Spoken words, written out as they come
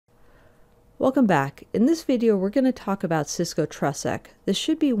Welcome back. In this video, we're going to talk about Cisco Trustsec. This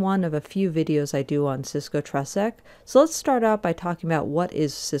should be one of a few videos I do on Cisco Trustsec. So let's start out by talking about what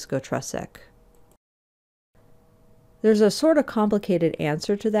is Cisco Trustsec. There's a sort of complicated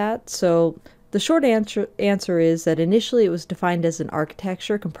answer to that. So the short answer is that initially it was defined as an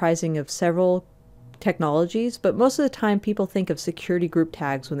architecture comprising of several technologies, but most of the time people think of security group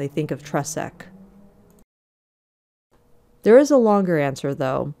tags when they think of Trustsec. There is a longer answer,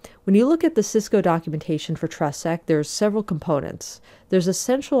 though. When you look at the Cisco documentation for Trustsec, there's several components. There's a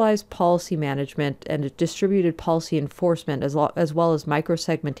centralized policy management and a distributed policy enforcement, as well as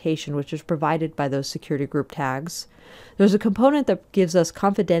microsegmentation, which is provided by those security group tags. There's a component that gives us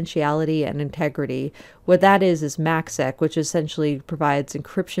confidentiality and integrity. What that is MACsec, which essentially provides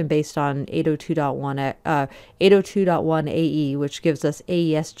encryption based on 802.1 AE, which gives us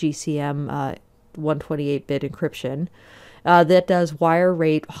AES GCM 128-bit encryption. That does wire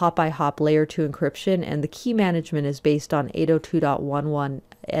rate hop-by-hop layer 2 encryption, and the key management is based on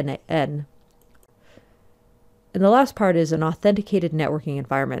 802.11n. And the last part is an authenticated networking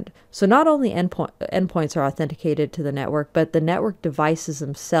environment. So not only endpoints are authenticated to the network, but the network devices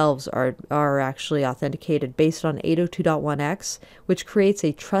themselves are actually authenticated based on 802.1x, which creates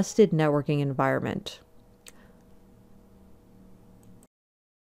a trusted networking environment.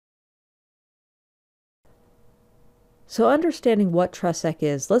 So understanding what Trustsec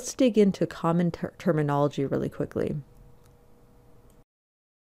is, let's dig into common terminology really quickly.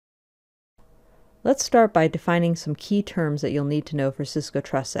 Let's start by defining some key terms that you'll need to know for Cisco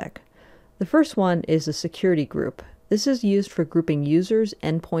Trustsec. The first one is a security group. This is used for grouping users,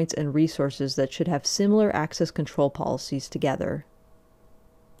 endpoints, and resources that should have similar access control policies together.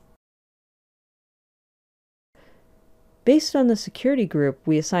 Based on the security group,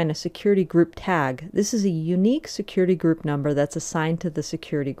 we assign a security group tag. This is a unique security group number that's assigned to the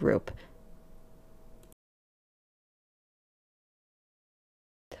security group.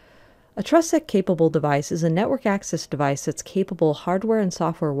 A Trustsec-capable device is a network access device that's capable hardware and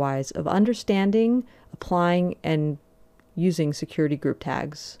software-wise of understanding, applying, and using security group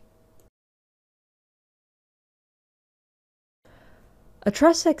tags. A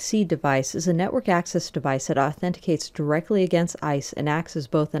Trustsec seed device is a network access device that authenticates directly against ICE and acts as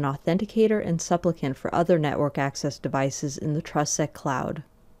both an authenticator and supplicant for other network access devices in the Trustsec cloud.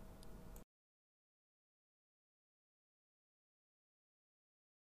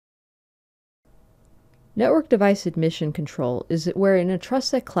 Network device admission control is where in a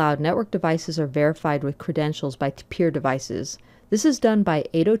Trustsec cloud, network devices are verified with credentials by peer devices. This is done by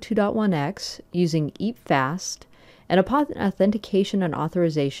 802.1x using EAP-FAST, and upon authentication and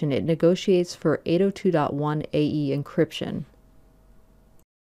authorization, it negotiates for 802.1 AE encryption.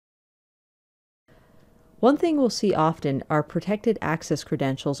 One thing we'll see often are protected access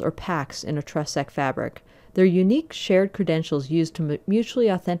credentials, or PACs, in a Trustsec fabric. They're unique shared credentials used to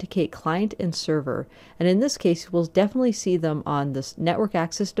mutually authenticate client and server, and in this case, we'll definitely see them on this network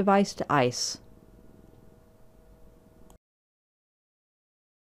access device to ICE.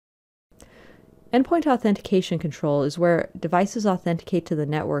 Endpoint authentication control is where devices authenticate to the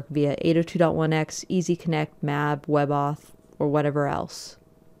network via 802.1x, EasyConnect, MAB, WebAuth, or whatever else.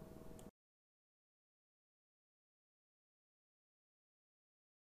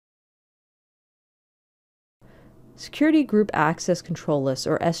 Security Group Access Control Lists,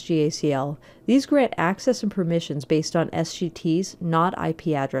 or SGACL. These grant access and permissions based on SGTs, not IP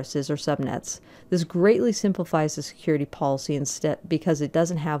addresses or subnets. This greatly simplifies the security policy instead because it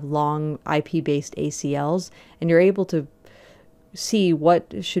doesn't have long IP-based ACLs, and you're able to see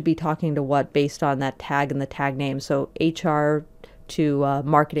what should be talking to what based on that tag and the tag name. So HR to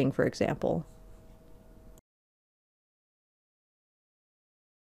marketing, for example.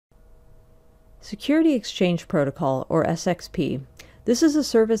 Security Exchange Protocol, or SXP. This is a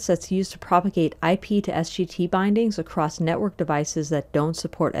service that's used to propagate IP to SGT bindings across network devices that don't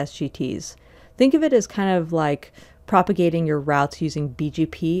support SGTs. Think of it as kind of like propagating your routes using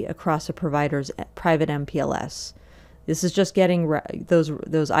BGP across a provider's private MPLS. This is just getting those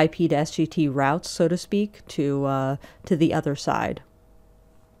IP to SGT routes, so to speak, to the other side.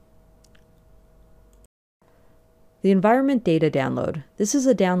 The environment data download. This is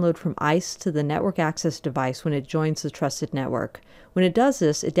a download from ICE to the network access device when it joins the trusted network. When it does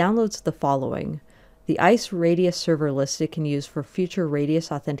this, it downloads the following: the ICE radius server list it can use for future radius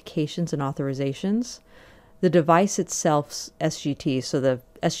authentications and authorizations, the device itself's SGT, so the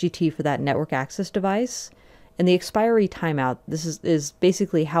SGT for that network access device, and the expiry timeout. This is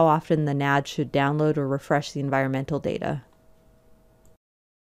basically how often the NAD should download or refresh the environmental data.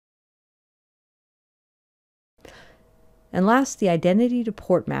 And last, the identity to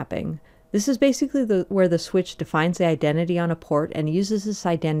port mapping. This is basically where the switch defines the identity on a port and uses this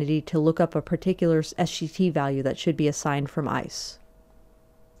identity to look up a particular SGT value that should be assigned from ICE.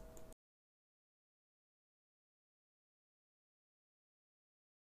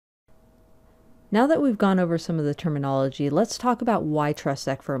 Now that we've gone over some of the terminology, let's talk about why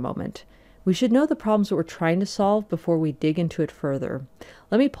Trustsec for a moment. We should know the problems that we're trying to solve before we dig into it further.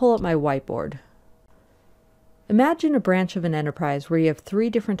 Let me pull up my whiteboard. Imagine a branch of an enterprise where you have 3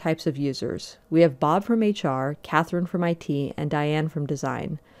 different types of users. We have Bob from HR, Catherine from IT, and Diane from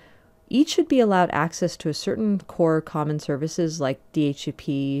design. Each should be allowed access to a certain core common services like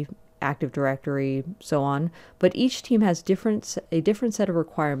DHCP, Active Directory, so on, but each team has a different set of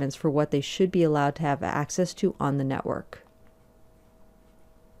requirements for what they should be allowed to have access to on the network.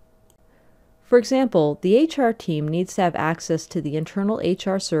 For example, the HR team needs to have access to the internal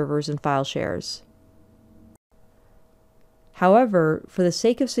HR servers and file shares. However, for the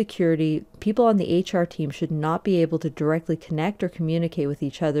sake of security, people on the HR team should not be able to directly connect or communicate with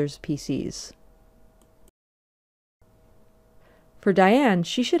each other's PCs. For Diane,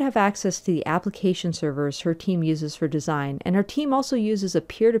 she should have access to the application servers her team uses for design, and her team also uses a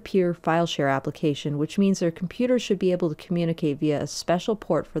peer-to-peer file share application, which means their computers should be able to communicate via a special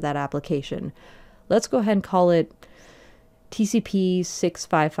port for that application. Let's go ahead and call it TCP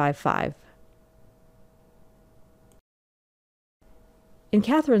 6555. In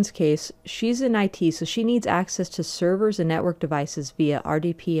Catherine's case, she's in IT, so she needs access to servers and network devices via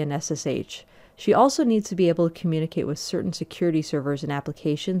RDP and SSH. She also needs to be able to communicate with certain security servers and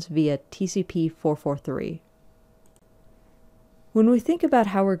applications via TCP 443. When we think about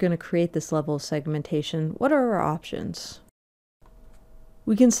how we're going to create this level of segmentation, what are our options?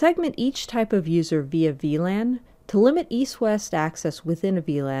 We can segment each type of user via Vlan. To limit east-west access within a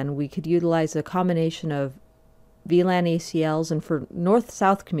Vlan, we could utilize a combination of Vlan ACLs, and for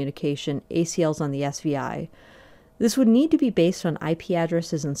north-south communication, ACLs on the SVI. This would need to be based on IP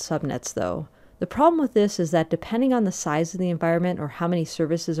addresses and subnets, though. The problem with this is that depending on the size of the environment or how many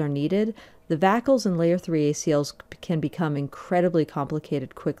services are needed, the VACLs and Layer 3 ACLs can become incredibly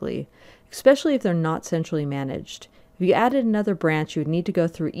complicated quickly, especially if they're not centrally managed. If you added another branch, you would need to go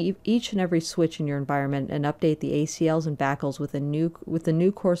through each and every switch in your environment and update the ACLs and VACLs with the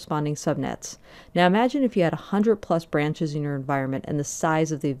new corresponding subnets. Now imagine if you had 100+ branches in your environment and the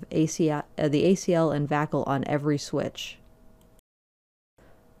size of the ACL and VACL on every switch.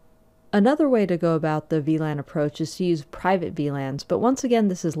 Another way to go about the VLAN approach is to use private VLANs, but once again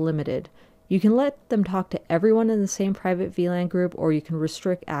this is limited. You can let them talk to everyone in the same private VLAN group, or you can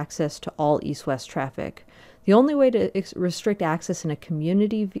restrict access to all east-west traffic. The only way to restrict access in a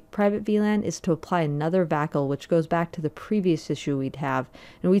community private VLAN is to apply another VACL, which goes back to the previous issue we'd have,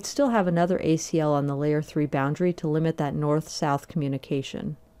 and we'd still have another ACL on the Layer 3 boundary to limit that north-south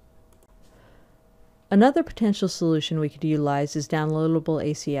communication. Another potential solution we could utilize is downloadable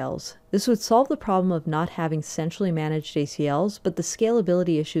ACLs. This would solve the problem of not having centrally managed ACLs, but the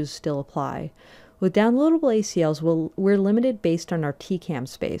scalability issues still apply. With downloadable ACLs, we're limited based on our TCAM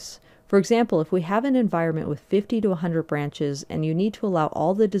space. For example, if we have an environment with 50 to 100 branches and you need to allow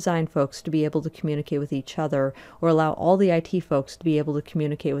all the design folks to be able to communicate with each other, or allow all the IT folks to be able to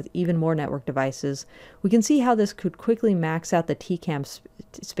communicate with even more network devices, we can see how this could quickly max out the TCAM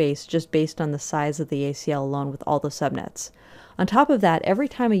space just based on the size of the ACL alone with all the subnets. On top of that, every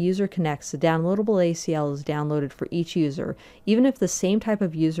time a user connects, the downloadable ACL is downloaded for each user. Even if the same type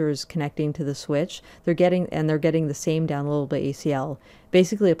of user is connecting to the switch, they're getting the same downloadable ACL.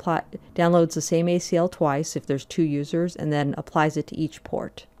 Basically downloads the same ACL twice if there's 2 users, and then applies it to each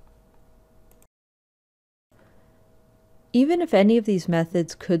port. Even if any of these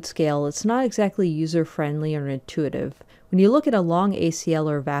methods could scale, it's not exactly user-friendly or intuitive. When you look at a long ACL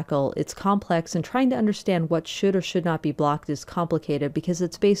or VACL, it's complex, and trying to understand what should or should not be blocked is complicated because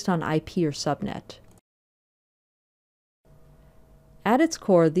it's based on IP or subnet. At its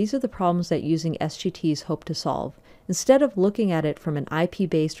core, these are the problems that using SGTs hope to solve. Instead of looking at it from an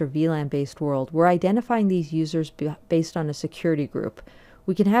IP-based or VLAN-based world, we're identifying these users based on a security group.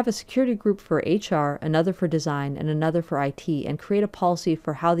 We can have a security group for HR, another for design, and another for IT, and create a policy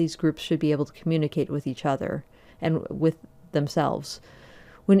for how these groups should be able to communicate with each other and with themselves.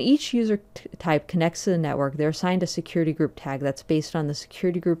 When each user type connects to the network, they're assigned a security group tag that's based on the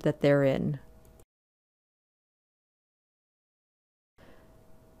security group that they're in.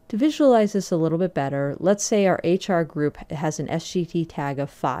 To visualize this a little bit better, let's say our HR group has an SGT tag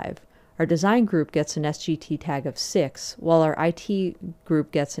of 5. Our design group gets an SGT tag of 6, while our IT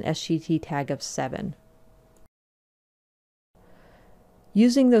group gets an SGT tag of 7.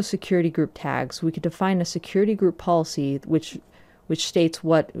 Using those security group tags, we could define a security group policy which which states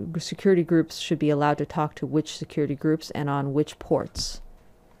what security groups should be allowed to talk to which security groups and on which ports.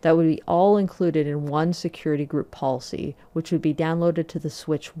 That would be all included in one security group policy, which would be downloaded to the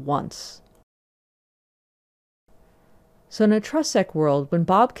switch once. So in a Trustsec world, when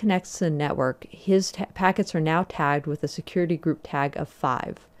Bob connects to the network, his packets are now tagged with a security group tag of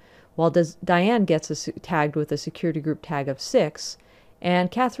 5, while Diane gets tagged with a security group tag of 6,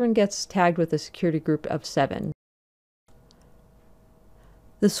 and Catherine gets tagged with a security group of 7.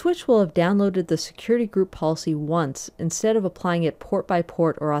 The switch will have downloaded the security group policy once instead of applying it port by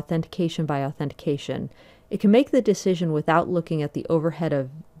port or authentication by authentication. It can make the decision without looking at the overhead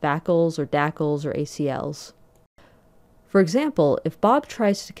of VACLs or DACLs or ACLs. For example, if Bob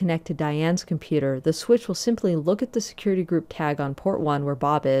tries to connect to Diane's computer, the switch will simply look at the security group tag on port 1 where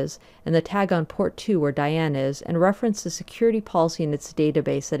Bob is, and the tag on port 2 where Diane is, and reference the security policy in its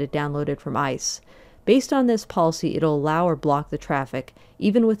database that it downloaded from ICE. Based on this policy, it'll allow or block the traffic,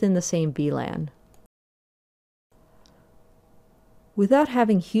 even within the same Vlan. Without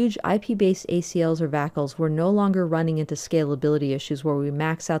having huge IP-based ACLs or VACLs, we're no longer running into scalability issues where we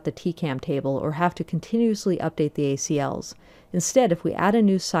max out the TCAM table or have to continuously update the ACLs. Instead, if we add a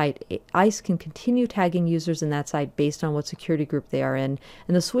new site, ICE can continue tagging users in that site based on what security group they are in,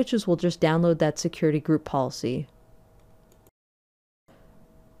 and the switches will just download that security group policy.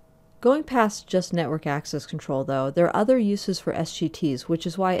 Going past just network access control, though, there are other uses for SGTs, which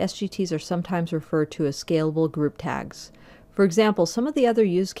is why SGTs are sometimes referred to as scalable group tags. For example, some of the other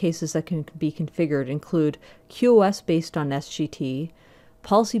use cases that can be configured include QoS based on SGT,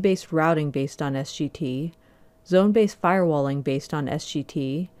 policy-based routing based on SGT, zone-based firewalling based on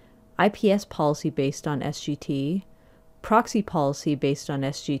SGT, IPS policy based on SGT, proxy policy based on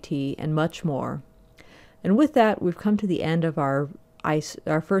SGT, and much more. And with that, we've come to the end of our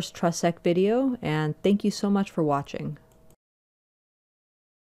first Trustsec video, and thank you so much for watching.